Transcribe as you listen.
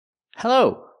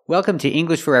Hello, welcome to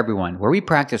English for Everyone, where we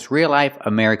practice real-life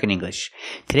American English.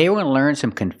 Today we're going to learn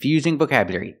some confusing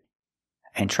vocabulary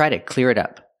and try to clear it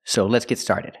up. So let's get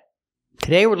started.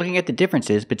 Today we're looking at the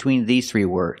differences between these three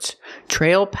words: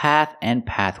 trail, path, and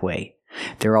pathway.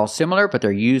 They're all similar, but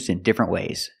they're used in different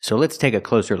ways. So let's take a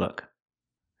closer look.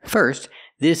 First,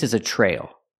 this is a trail.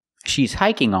 She's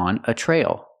hiking on a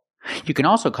trail. You can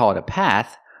also call it a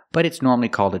path, but it's normally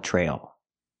called a trail.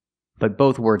 But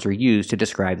both words are used to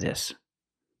describe this.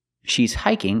 She's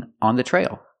hiking on the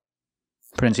trail.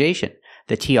 Pronunciation.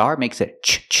 The TR makes a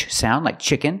ch sound like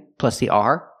chicken, plus the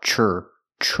R, chur,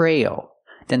 trail.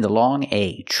 Then the long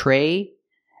A, tray,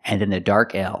 and then the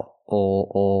dark L,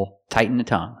 tighten the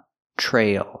tongue,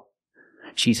 trail.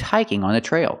 She's hiking on the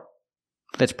trail.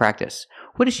 Let's practice.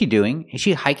 What is she doing? Is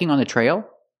she hiking on the trail?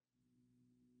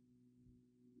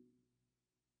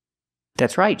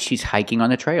 That's right, she's hiking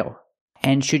on the trail.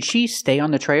 And should she stay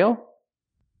on the trail?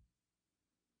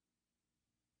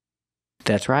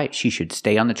 That's right, she should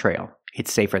stay on the trail.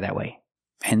 It's safer that way.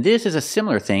 And this is a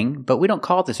similar thing, but we don't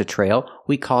call this a trail,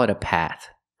 we call it a path.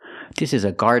 This is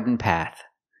a garden path.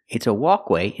 It's a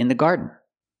walkway in the garden.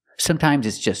 Sometimes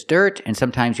it's just dirt, and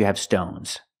sometimes you have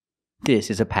stones. This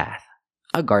is a path,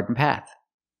 a garden path.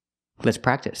 Let's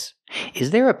practice. Is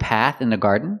there a path in the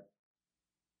garden?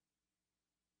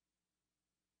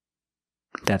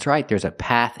 That's right, there's a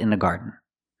path in the garden.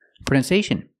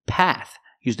 Pronunciation, path.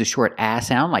 Use the short A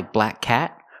sound like black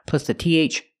cat, plus the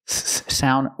TH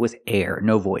sound with air,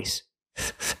 no voice.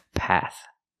 Path.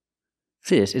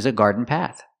 This is a garden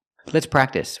path. Let's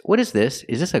practice. What is this?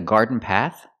 Is this a garden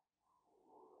path?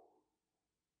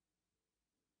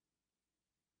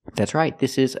 That's right,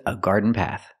 this is a garden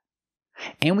path.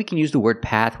 And we can use the word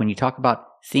path when you talk about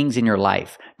things in your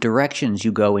life, directions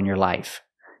you go in your life.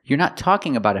 You're not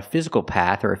talking about a physical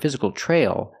path or a physical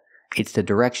trail. It's the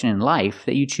direction in life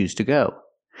that you choose to go.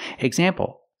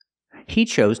 Example, he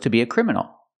chose to be a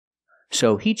criminal.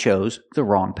 So he chose the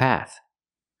wrong path.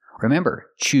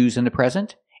 Remember, choose in the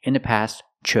present, in the past,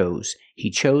 chose. He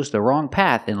chose the wrong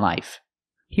path in life.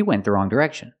 He went the wrong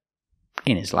direction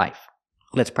in his life.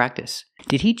 Let's practice.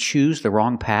 Did he choose the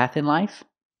wrong path in life?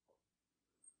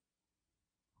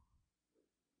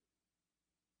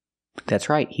 That's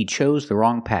right, he chose the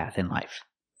wrong path in life.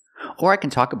 Or I can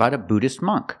talk about a Buddhist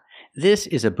monk. This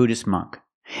is a Buddhist monk,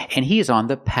 and he is on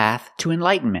the path to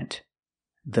enlightenment.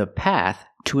 The path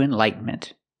to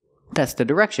enlightenment. That's the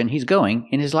direction he's going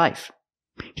in his life.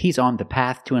 He's on the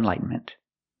path to enlightenment.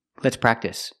 Let's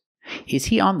practice. Is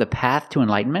he on the path to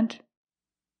enlightenment?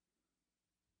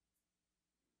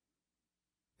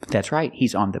 That's right,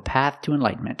 he's on the path to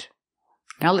enlightenment.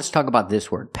 Now let's talk about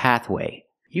this word, pathway.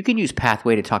 You can use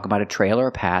pathway to talk about a trail or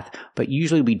a path, but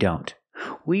usually we don't.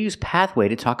 We use pathway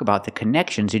to talk about the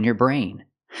connections in your brain.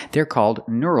 They're called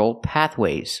neural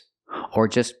pathways, or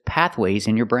just pathways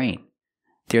in your brain.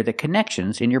 They're the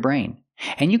connections in your brain.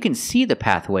 And you can see the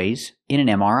pathways in an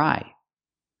MRI.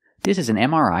 This is an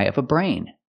MRI of a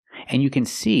brain, and you can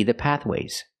see the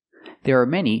pathways. There are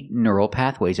many neural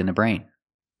pathways in the brain.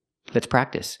 Let's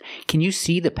practice. Can you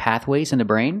see the pathways in the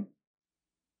brain?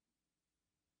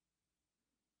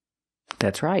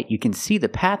 That's right, you can see the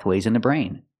pathways in the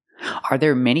brain. Are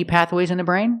there many pathways in the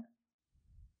brain?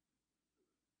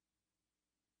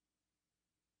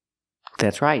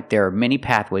 That's right, there are many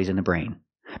pathways in the brain.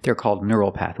 They're called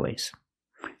neural pathways.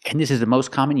 And this is the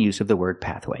most common use of the word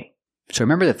pathway. So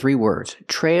remember the three words,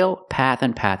 trail, path,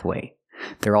 and pathway.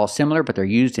 They're all similar, but they're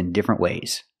used in different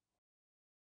ways.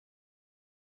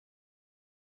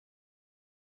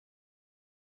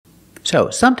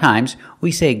 So sometimes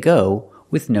we say go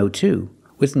with no to,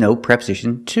 with no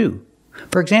preposition to.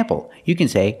 For example, you can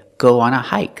say go on a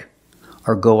hike,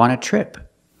 or go on a trip,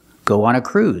 go on a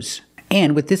cruise,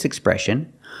 and with this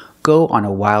expression, go on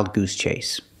a wild goose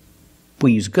chase.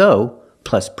 We use go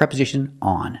plus preposition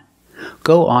on.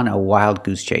 Go on a wild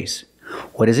goose chase.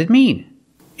 What does it mean?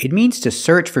 It means to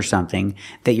search for something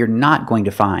that you're not going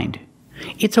to find.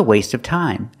 It's a waste of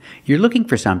time. You're looking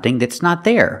for something that's not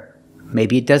there.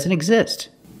 Maybe it doesn't exist.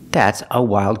 That's a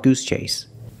wild goose chase.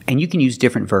 And you can use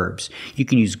different verbs. You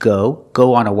can use go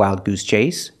on a wild goose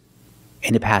chase.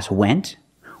 In the past, went.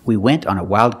 We went on a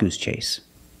wild goose chase.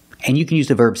 And you can use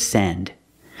the verb send.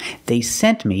 They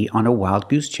sent me on a wild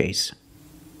goose chase.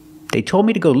 They told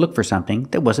me to go look for something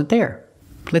that wasn't there.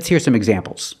 Let's hear some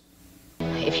examples.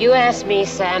 If you ask me,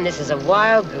 Sam, this is a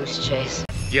wild goose chase.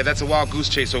 Yeah, that's a wild goose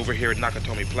chase over here at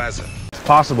Nakatomi Plaza. It's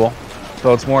possible,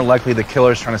 though it's more likely the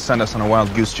killer's trying to send us on a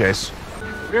wild goose chase.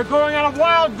 We're going on a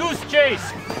wild goose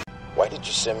chase! Why did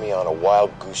you send me on a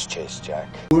wild goose chase, Jack?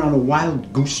 We're on a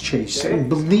wild goose chase, and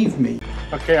believe me,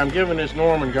 Okay, I'm giving this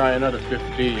Norman guy another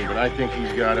 15, but I think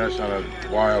he's got us on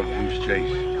a wild goose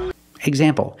chase.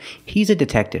 Example, he's a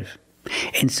detective,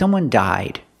 and someone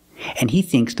died, and he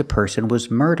thinks the person was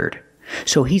murdered.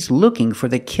 So he's looking for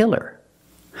the killer.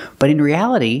 But in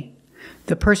reality,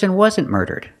 the person wasn't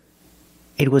murdered.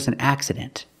 It was an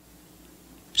accident.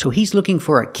 So he's looking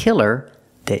for a killer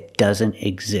that doesn't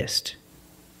exist.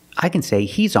 I can say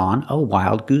he's on a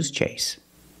wild goose chase.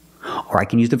 Or I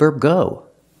can use the verb go.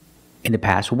 In the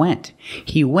past, went.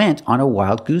 He went on a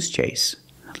wild goose chase,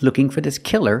 looking for this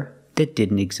killer that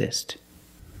didn't exist.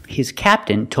 His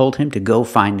captain told him to go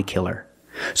find the killer.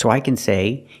 So I can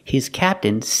say his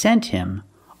captain sent him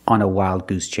on a wild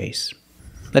goose chase.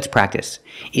 Let's practice.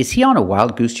 Is he on a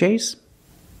wild goose chase?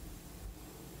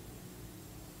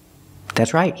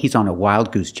 That's right, he's on a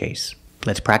wild goose chase.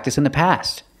 Let's practice in the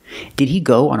past. Did he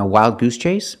go on a wild goose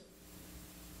chase?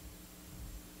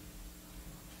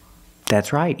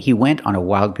 That's right, he went on a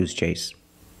wild goose chase,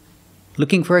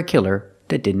 looking for a killer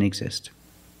that didn't exist.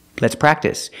 Let's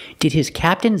practice. Did his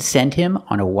captain send him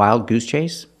on a wild goose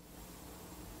chase?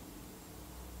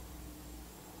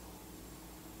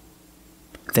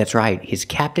 That's right, his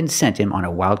captain sent him on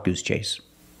a wild goose chase.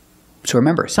 So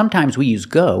remember, sometimes we use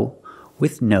go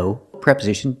with no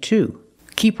preposition to.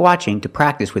 Keep watching to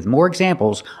practice with more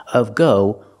examples of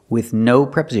go with no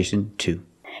preposition to.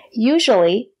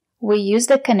 Usually, we use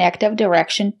the connective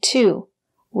direction to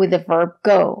with the verb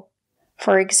go.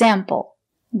 For example,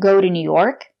 go to New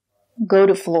York, go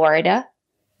to Florida,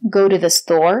 go to the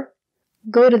store,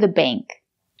 go to the bank.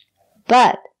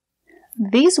 But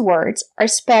these words are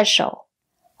special.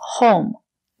 Home,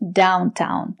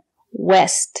 downtown,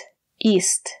 west,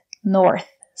 east, north,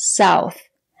 south,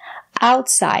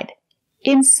 outside,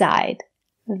 inside,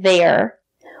 there.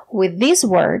 With these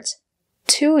words,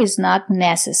 to is not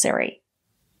necessary.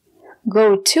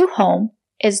 Go to home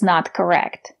is not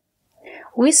correct.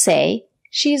 We say,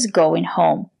 she's going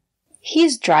home.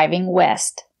 He's driving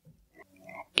west.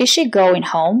 Is she going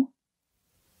home?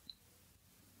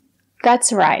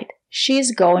 That's right,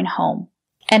 she's going home.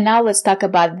 And now let's talk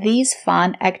about these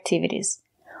fun activities.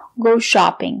 Go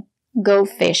shopping, go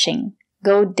fishing,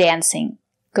 go dancing,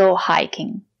 go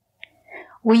hiking.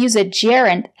 We use a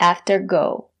gerund after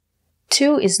go.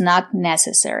 To is not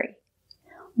necessary.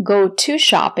 Go to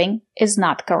shopping is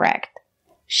not correct.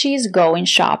 She's going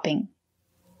shopping.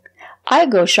 I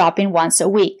go shopping once a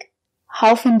week.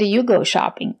 How often do you go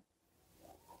shopping?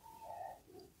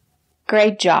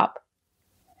 Great job.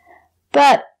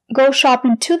 But go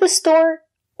shopping to the store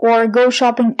or go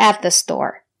shopping at the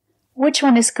store? Which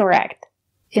one is correct?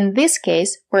 In this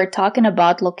case, we're talking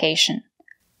about location.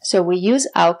 So we use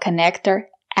our connector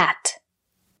at.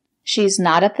 She's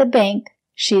not at the bank.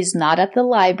 She's not at the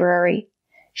library.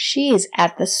 She is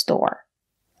at the store.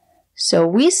 So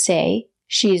we say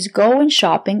she's going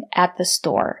shopping at the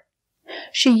store.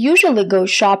 She usually goes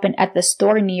shopping at the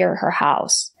store near her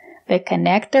house. The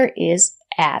connector is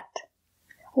at.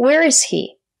 Where is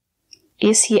he?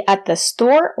 Is he at the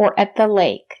store or at the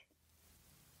lake?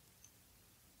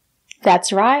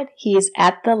 That's right, he is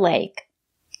at the lake.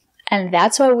 And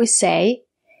that's why we say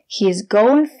he is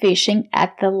going fishing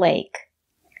at the lake.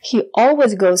 He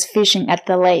always goes fishing at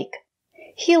the lake.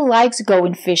 He likes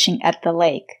going fishing at the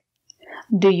lake.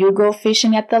 Do you go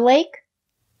fishing at the lake?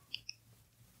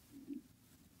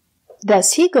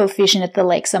 Does he go fishing at the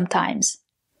lake sometimes?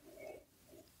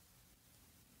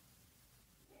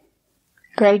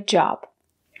 Great job.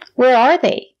 Where are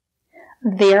they?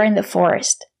 They're in the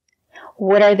forest.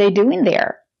 What are they doing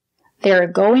there? They're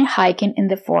going hiking in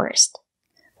the forest.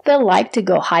 They like to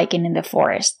go hiking in the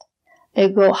forest. They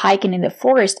go hiking in the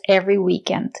forest every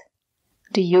weekend.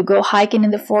 Do you go hiking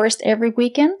in the forest every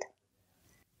weekend?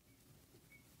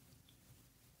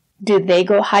 Do they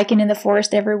go hiking in the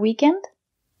forest every weekend?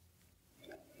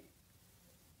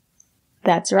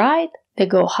 That's right. They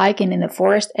go hiking in the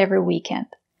forest every weekend.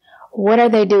 What are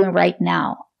they doing right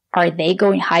now? Are they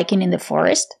going hiking in the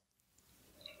forest?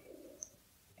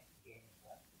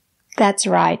 That's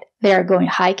right. They are going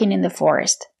hiking in the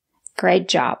forest. Great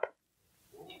job.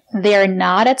 They are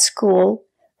not at school.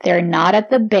 They're not at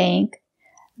the bank.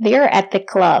 They're at the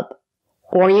club.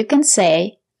 Or you can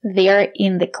say they're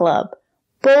in the club.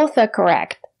 Both are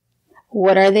correct.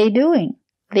 What are they doing?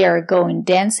 They are going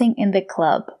dancing in the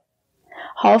club.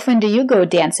 How often do you go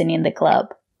dancing in the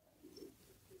club?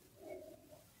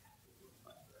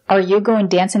 Are you going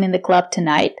dancing in the club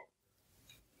tonight?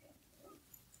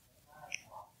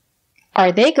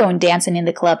 Are they going dancing in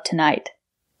the club tonight?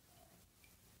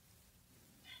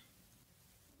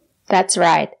 That's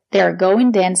right. They're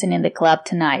going dancing in the club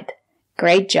tonight.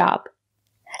 Great job.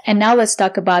 And now let's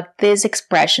talk about these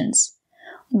expressions.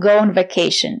 go on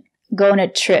vacation, go on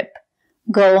a trip,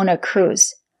 go on a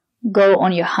cruise, go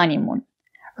on your honeymoon.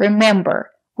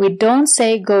 Remember, we don't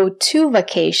say go to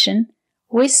vacation,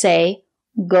 we say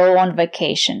go on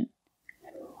vacation.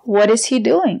 What is he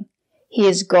doing? He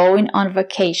is going on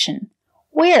vacation.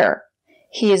 Where?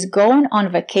 He is going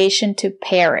on vacation to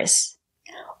Paris.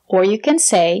 Or you can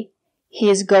say he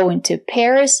is going to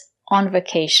Paris on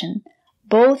vacation.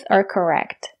 Both are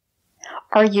correct.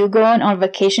 Are you going on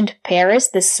vacation to Paris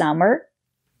this summer?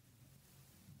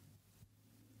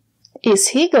 Is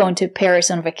he going to Paris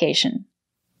on vacation?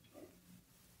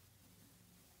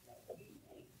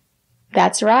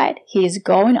 That's right, he is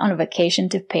going on vacation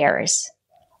to Paris.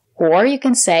 Or you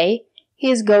can say,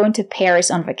 he is going to Paris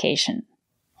on vacation.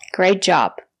 Great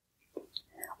job.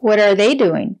 What are they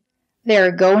doing? They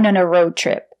are going on a road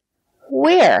trip.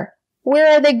 Where?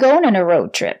 Where are they going on a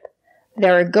road trip? They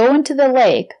are going to the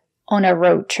lake on a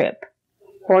road trip.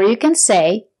 Or you can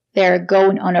say, they are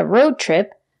going on a road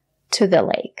trip to the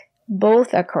lake.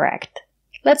 Both are correct.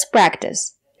 Let's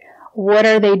practice. What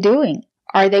are they doing?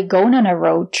 Are they going on a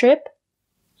road trip?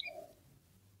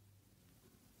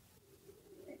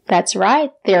 That's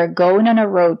right, they are going on a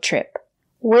road trip.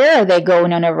 Where are they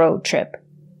going on a road trip?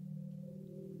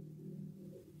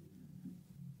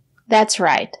 That's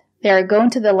right, they are going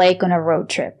to the lake on a road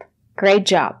trip. Great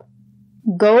job.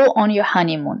 Go on your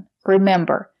honeymoon.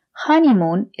 Remember,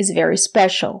 honeymoon is very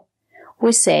special.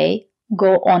 We say,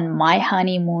 go on my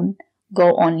honeymoon,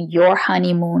 go on your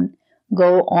honeymoon,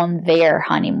 go on their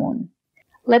honeymoon.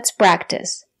 Let's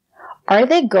practice. Are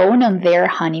they going on their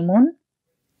honeymoon?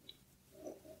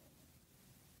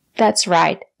 That's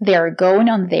right, they are going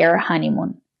on their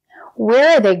honeymoon.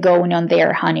 Where are they going on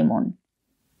their honeymoon?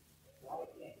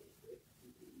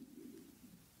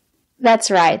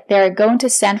 That's right, they are going to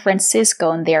San Francisco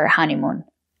on their honeymoon.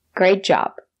 Great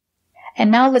job. And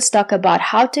now let's talk about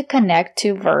how to connect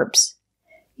two verbs.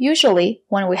 Usually,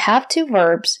 when we have two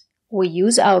verbs, we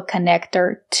use our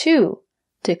connector to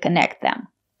connect them.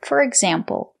 For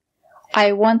example,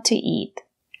 I want to eat.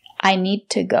 I need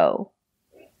to go.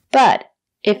 But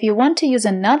if you want to use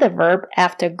another verb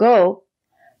after go,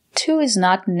 to is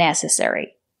not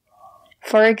necessary.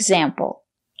 For example,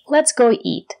 let's go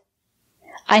eat.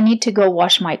 I need to go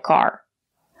wash my car.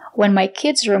 When my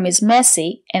kids' room is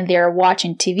messy and they are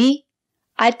watching TV,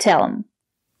 I tell them,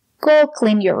 go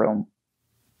clean your room.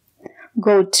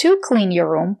 Go to clean your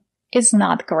room is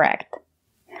not correct.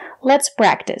 Let's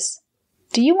practice.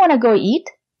 Do you want to go eat?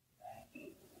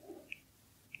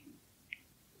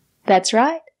 That's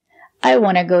right. I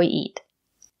want to go eat.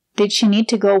 Did she need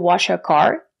to go wash her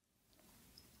car?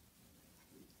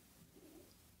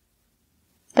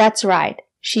 That's right.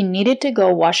 She needed to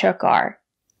go wash her car.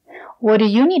 What do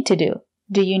you need to do?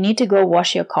 Do you need to go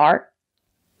wash your car?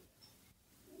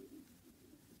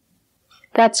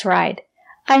 That's right.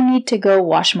 I need to go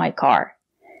wash my car.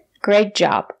 Great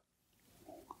job.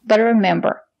 But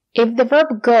remember, if the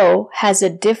verb go has a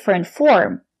different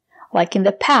form, like in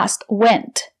the past,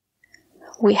 went,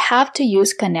 we have to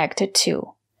use connected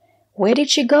to. Where did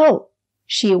she go?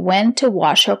 She went to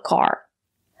wash her car.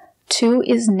 To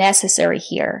is necessary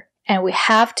here, and we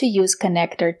have to use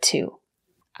connector to.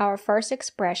 Our first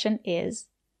expression is,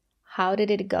 how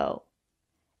did it go?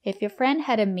 If your friend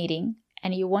had a meeting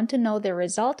and you want to know the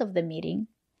result of the meeting,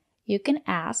 you can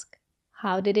ask,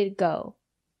 how did it go?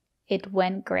 It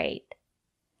went great.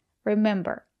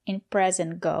 Remember, in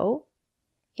present go,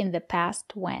 in the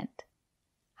past went.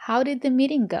 How did the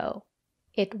meeting go?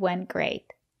 It went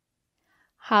great.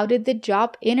 How did the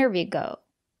job interview go?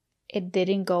 It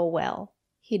didn't go well.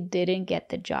 He didn't get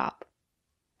the job.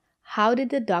 How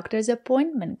did the doctor's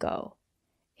appointment go?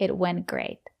 It went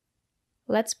great.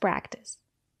 Let's practice.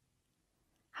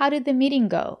 How did the meeting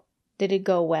go? Did it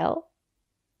go well?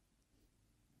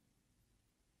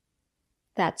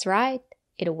 That's right.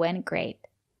 It went great.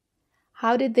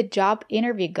 How did the job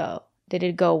interview go? Did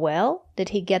it go well? Did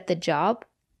he get the job?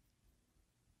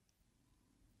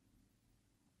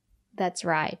 That's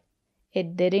right.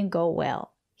 It didn't go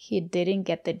well. He didn't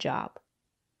get the job.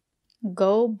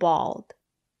 Go bald.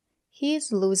 He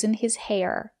is losing his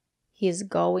hair. He is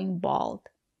going bald.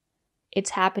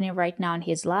 It's happening right now in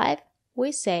his life.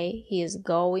 We say he is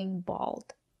going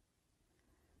bald.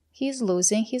 He is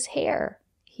losing his hair.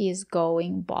 He is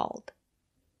going bald.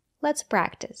 Let's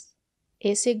practice.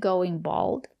 Is he going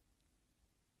bald?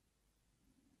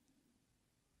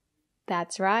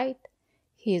 That's right.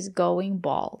 He is going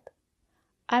bald.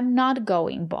 I'm not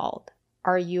going bald.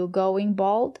 Are you going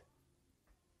bald?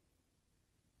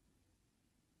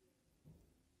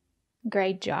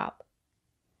 Great job.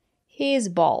 He is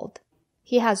bald.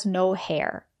 He has no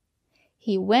hair.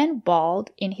 He went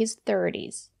bald in his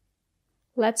 30s.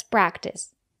 Let's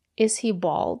practice. Is he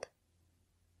bald?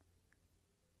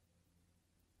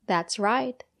 That's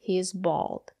right, he is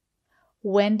bald.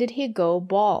 When did he go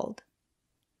bald?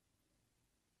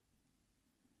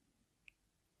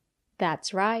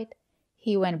 That's right,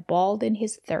 he went bald in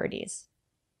his 30s.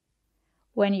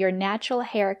 When your natural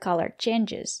hair color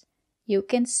changes, you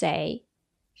can say,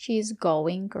 she's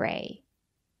going gray.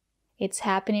 It's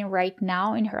happening right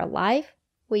now in her life.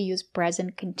 We use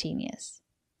present continuous.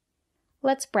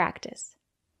 Let's practice.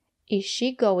 Is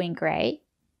she going gray?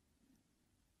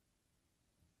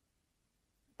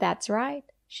 That's right,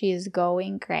 she is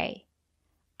going gray.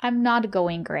 I'm not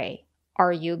going gray.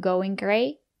 Are you going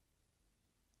gray?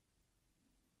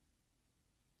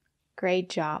 Great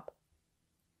job.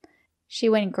 She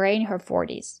went gray in her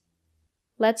 40s.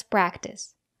 Let's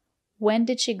practice. When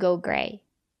did she go gray?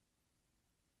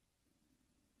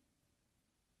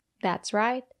 That's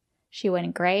right, she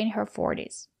went gray in her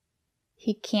 40s.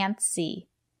 He can't see.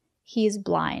 He is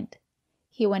blind.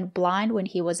 He went blind when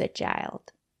he was a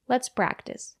child. Let's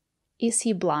practice. Is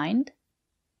he blind?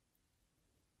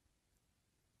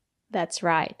 That's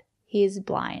right, he is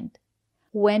blind.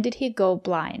 When did he go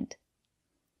blind?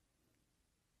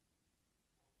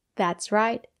 That's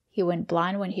right, he went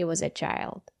blind when he was a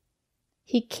child.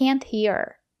 He can't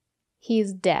hear. He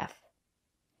is deaf.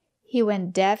 He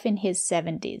went deaf in his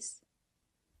 70s.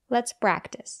 Let's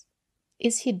practice.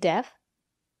 Is he deaf?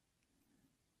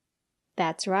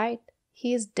 That's right,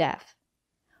 he is deaf.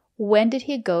 When did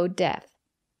he go deaf?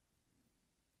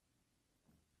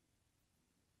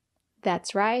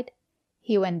 That's right,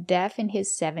 he went deaf in his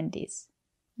 70s.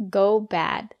 Go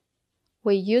bad.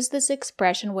 We use this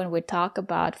expression when we talk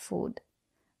about food.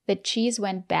 The cheese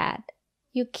went bad.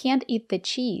 You can't eat the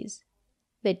cheese.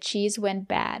 The cheese went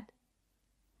bad.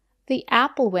 The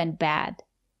apple went bad.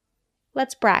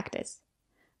 Let's practice.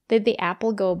 Did the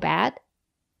apple go bad?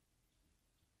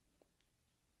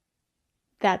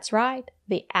 That's right,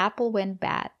 the apple went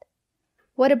bad.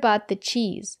 What about the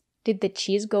cheese? Did the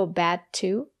cheese go bad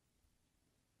too?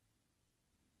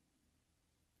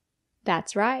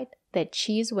 That's right, the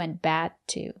cheese went bad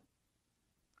too.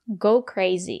 Go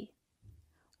crazy.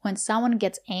 When someone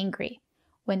gets angry,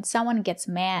 when someone gets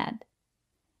mad,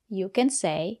 you can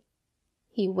say,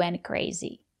 he went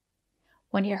crazy.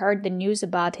 When he heard the news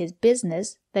about his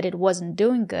business that it wasn't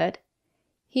doing good,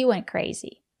 he went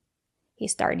crazy. He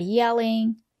started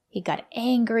yelling, he got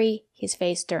angry, his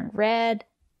face turned red.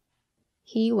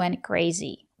 He went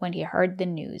crazy when he heard the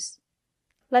news.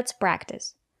 Let's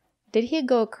practice. Did he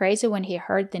go crazy when he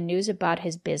heard the news about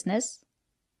his business?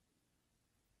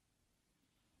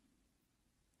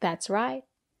 That's right.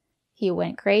 He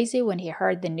went crazy when he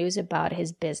heard the news about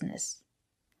his business.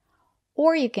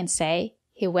 Or you can say,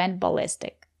 he went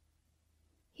ballistic.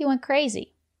 He went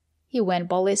crazy. He went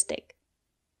ballistic.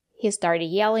 He started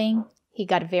yelling. He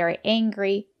got very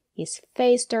angry. His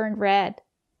face turned red.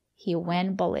 He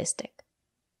went ballistic.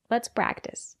 Let's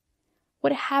practice.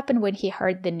 What happened when he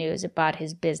heard the news about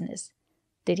his business?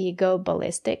 Did he go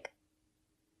ballistic?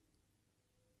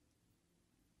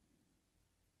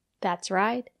 That's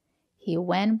right. He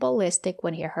went ballistic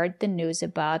when he heard the news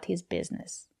about his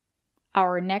business.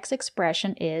 Our next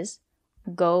expression is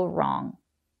go wrong.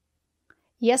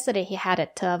 Yesterday he had a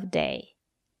tough day.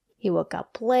 He woke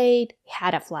up late, he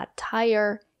had a flat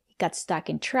tire, he got stuck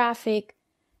in traffic,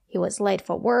 he was late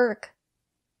for work.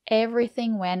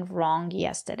 Everything went wrong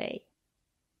yesterday.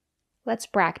 Let's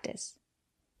practice.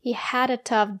 He had a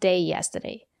tough day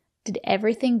yesterday. Did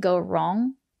everything go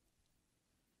wrong?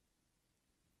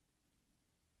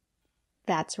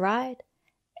 That's right.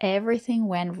 Everything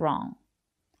went wrong.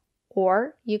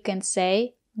 Or you can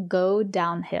say, go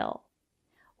downhill.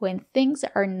 When things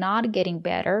are not getting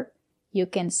better, you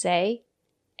can say,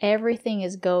 everything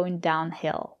is going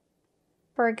downhill.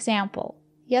 For example,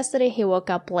 yesterday he woke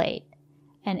up late,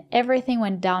 and everything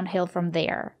went downhill from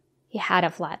there. He had a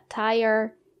flat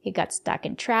tire, he got stuck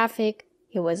in traffic,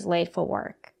 he was late for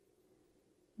work.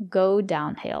 Go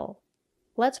downhill.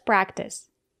 Let's practice.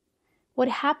 What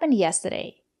happened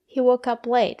yesterday? He woke up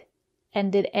late.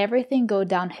 And did everything go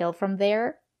downhill from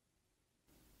there?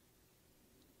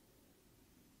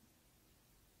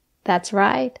 That's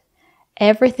right.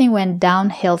 Everything went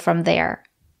downhill from there.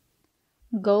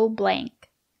 Go blank.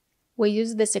 We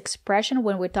use this expression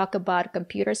when we talk about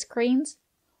computer screens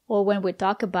or when we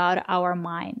talk about our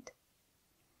mind.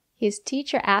 His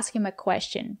teacher asked him a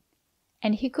question,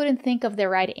 and he couldn't think of the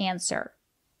right answer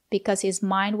because his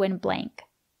mind went blank.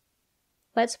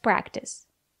 Let's practice.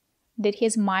 Did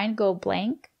his mind go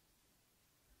blank?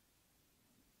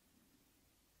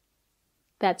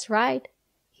 That's right.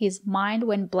 His mind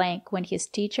went blank when his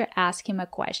teacher asked him a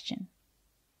question.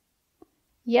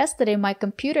 Yesterday, my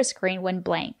computer screen went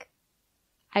blank.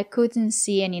 I couldn't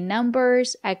see any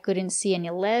numbers. I couldn't see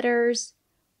any letters.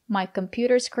 My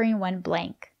computer screen went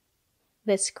blank.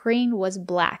 The screen was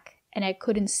black and I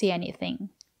couldn't see anything.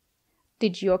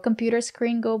 Did your computer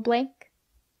screen go blank?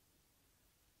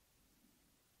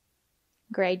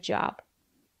 Great job.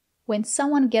 When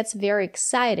someone gets very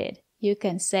excited, you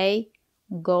can say,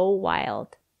 go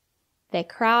wild. The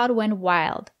crowd went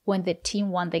wild when the team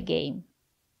won the game.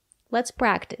 Let's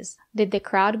practice. Did the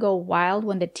crowd go wild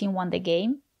when the team won the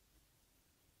game?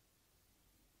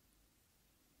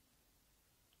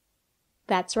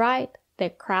 That's right. The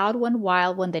crowd went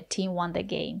wild when the team won the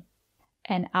game.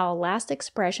 And our last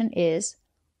expression is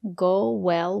go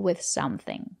well with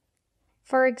something.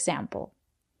 For example,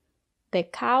 the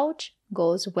couch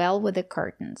goes well with the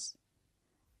curtains.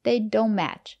 They don't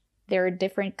match. They're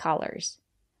different colors.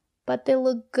 But they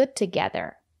look good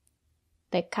together.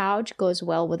 The couch goes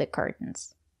well with the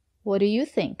curtains. What do you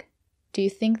think? Do you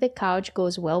think the couch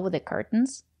goes well with the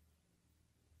curtains?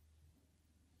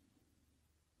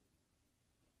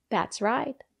 That's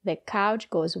right. The couch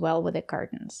goes well with the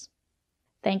curtains.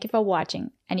 Thank you for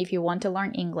watching, and if you want to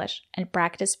learn English and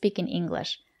practice speaking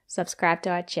English, subscribe to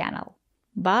our channel.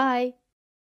 Bye!